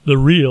The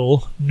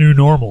real new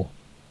normal.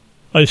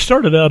 I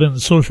started out in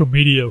social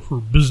media for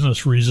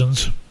business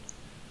reasons.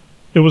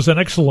 It was an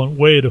excellent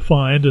way to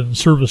find and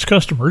service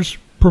customers,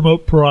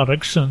 promote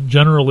products, and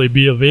generally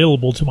be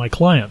available to my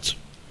clients.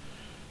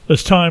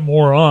 As time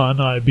wore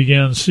on, I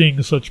began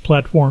seeing such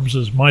platforms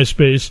as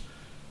MySpace,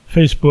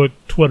 Facebook,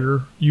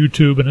 Twitter,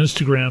 YouTube, and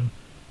Instagram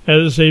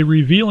as a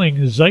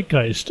revealing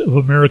zeitgeist of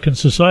American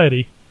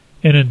society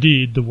and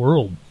indeed the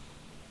world.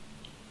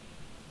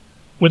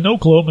 When the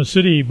Oklahoma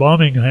City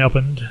bombing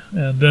happened,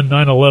 and then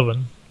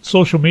 9/11,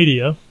 social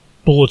media,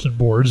 bulletin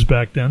boards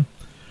back then,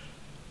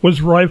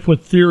 was rife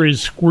with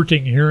theories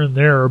squirting here and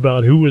there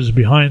about who was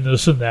behind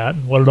this and that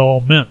and what it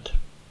all meant.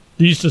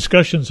 These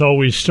discussions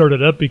always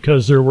started up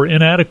because there were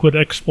inadequate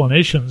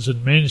explanations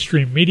in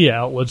mainstream media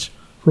outlets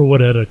for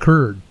what had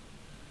occurred.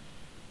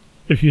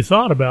 If you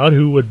thought about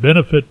who would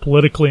benefit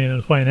politically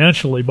and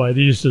financially by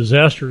these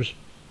disasters,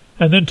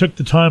 and then took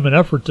the time and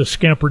effort to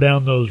scamper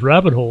down those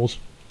rabbit holes,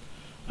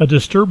 a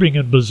disturbing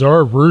and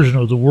bizarre version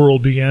of the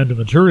world began to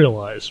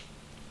materialize.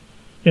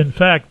 In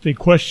fact, the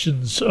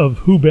questions of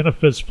who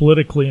benefits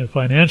politically and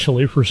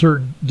financially for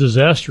certain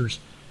disasters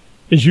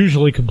is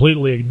usually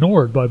completely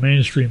ignored by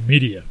mainstream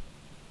media.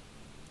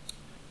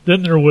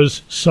 Then there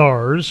was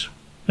SARS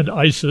and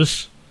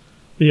ISIS,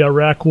 the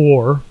Iraq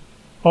War,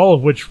 all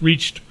of which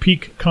reached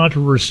peak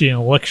controversy in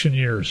election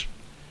years.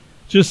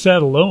 Just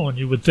that alone,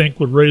 you would think,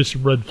 would raise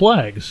some red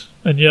flags,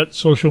 and yet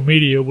social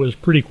media was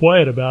pretty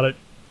quiet about it,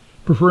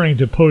 preferring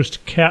to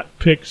post cat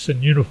pics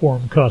and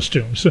uniform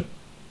costumes.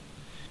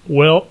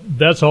 Well,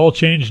 that's all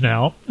changed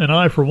now, and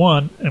I, for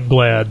one, am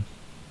glad.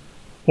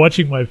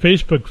 Watching my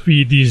Facebook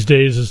feed these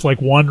days is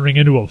like wandering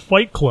into a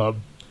fight club,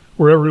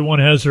 where everyone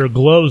has their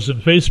gloves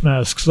and face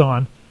masks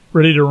on,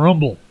 ready to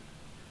rumble.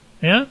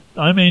 And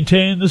I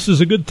maintain this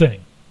is a good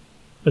thing.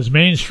 As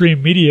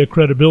mainstream media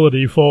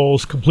credibility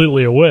falls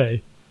completely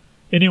away,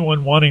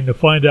 anyone wanting to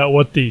find out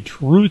what the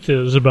truth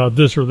is about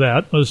this or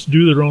that must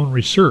do their own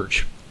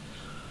research.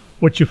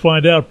 What you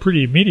find out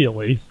pretty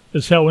immediately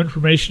is how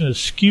information is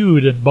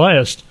skewed and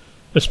biased,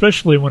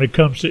 especially when it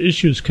comes to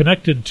issues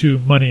connected to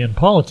money and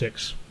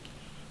politics.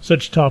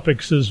 Such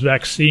topics as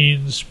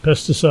vaccines,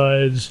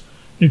 pesticides,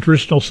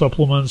 nutritional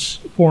supplements,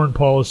 foreign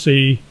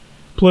policy,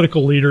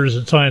 political leaders,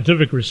 and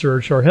scientific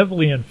research are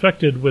heavily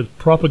infected with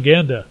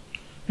propaganda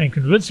and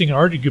convincing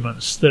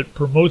arguments that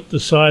promote the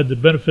side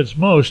that benefits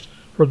most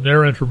from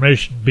their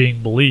information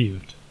being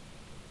believed.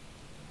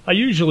 I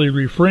usually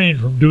refrain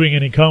from doing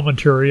any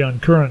commentary on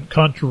current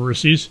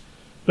controversies,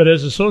 but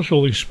as a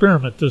social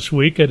experiment this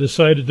week, I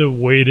decided to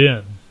wade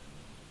in.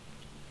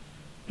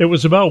 It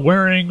was about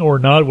wearing or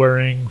not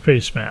wearing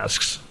face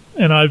masks,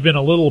 and I've been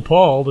a little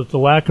appalled at the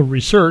lack of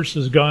research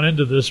has gone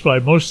into this by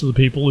most of the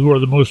people who are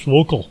the most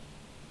vocal.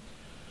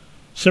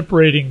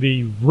 Separating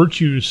the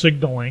virtue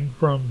signaling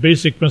from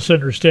basic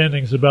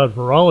misunderstandings about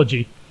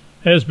virology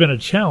has been a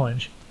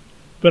challenge,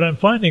 but I'm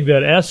finding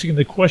that asking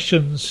the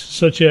questions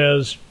such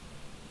as,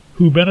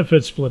 who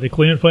benefits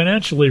politically and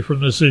financially from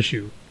this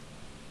issue?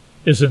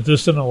 Isn't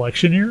this an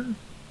election year?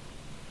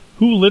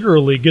 Who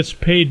literally gets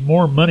paid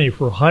more money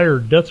for higher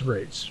death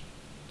rates?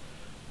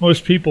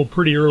 Most people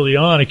pretty early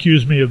on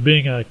accuse me of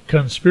being a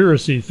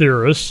conspiracy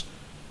theorist,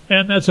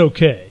 and that's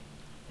okay.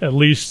 At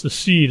least the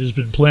seed has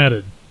been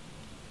planted.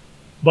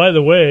 By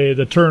the way,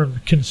 the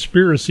term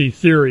conspiracy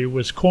theory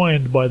was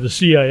coined by the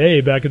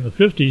CIA back in the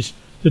 50s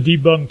to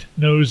debunk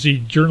nosy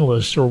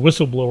journalists or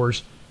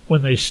whistleblowers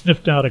when they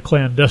sniffed out a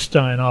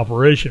clandestine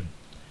operation.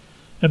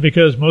 And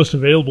because most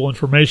available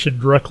information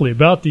directly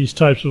about these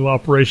types of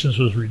operations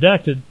was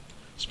redacted,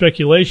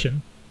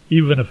 speculation,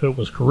 even if it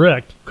was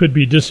correct, could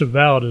be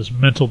disavowed as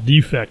mental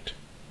defect.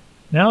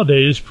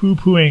 Nowadays,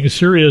 poo-pooing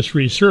serious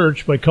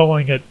research by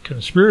calling it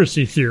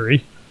conspiracy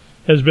theory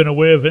has been a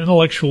way of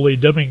intellectually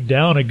dumbing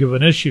down a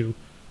given issue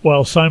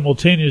while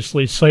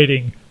simultaneously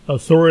citing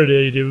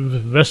authoritative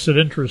vested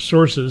interest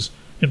sources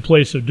in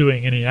place of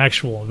doing any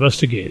actual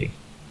investigating.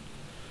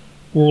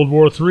 World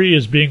War III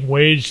is being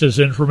waged as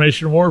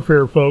information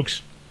warfare,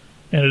 folks,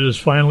 and it is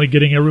finally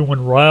getting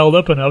everyone riled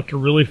up enough to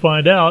really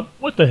find out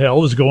what the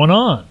hell is going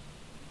on.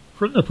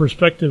 From the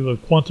perspective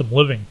of quantum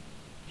living,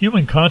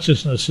 human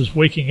consciousness is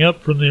waking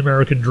up from the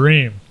American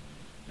dream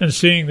and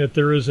seeing that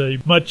there is a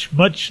much,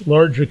 much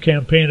larger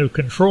campaign of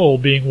control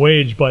being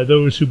waged by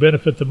those who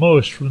benefit the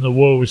most from the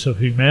woes of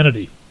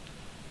humanity.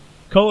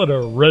 Call it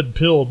a red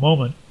pill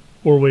moment,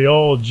 where we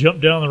all jump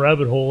down the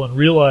rabbit hole and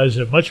realize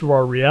that much of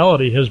our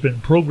reality has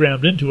been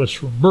programmed into us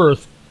from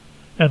birth,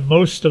 and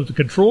most of the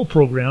control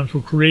programs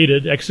were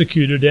created,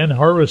 executed, and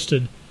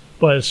harvested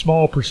by a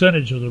small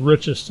percentage of the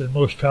richest and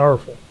most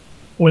powerful.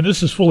 When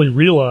this is fully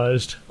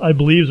realized, I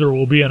believe there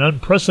will be an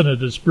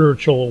unprecedented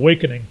spiritual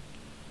awakening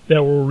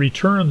that will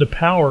return the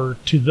power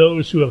to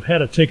those who have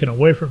had it taken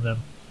away from them,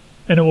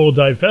 and it will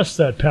divest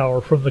that power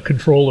from the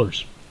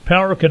controllers.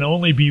 Power can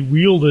only be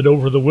wielded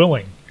over the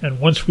willing, and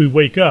once we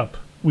wake up,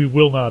 we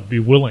will not be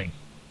willing.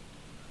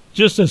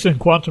 Just as in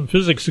quantum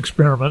physics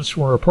experiments,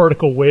 where a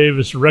particle wave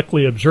is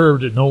directly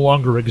observed, it no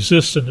longer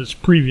exists in its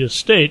previous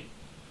state,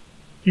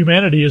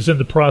 Humanity is in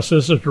the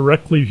process of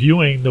directly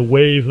viewing the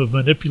wave of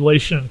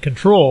manipulation and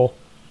control,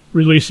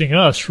 releasing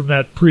us from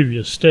that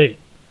previous state.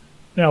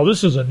 Now,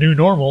 this is a new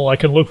normal I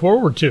can look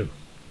forward to.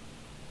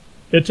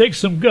 It takes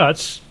some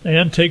guts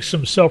and takes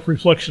some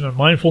self-reflection and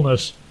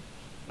mindfulness,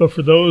 but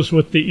for those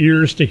with the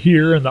ears to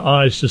hear and the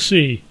eyes to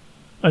see,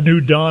 a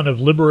new dawn of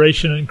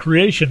liberation and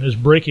creation is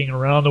breaking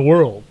around the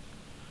world.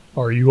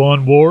 Are you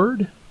on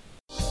board?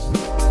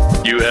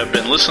 You have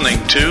been listening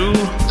to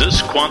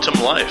This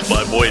Quantum Life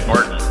by Boyd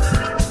Martin.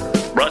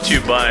 Brought to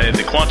you by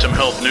the Quantum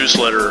Health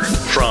Newsletter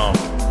from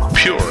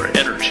Pure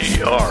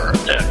Energy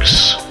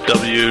RX.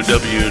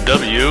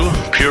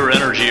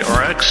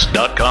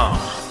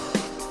 www.pureenergyrx.com.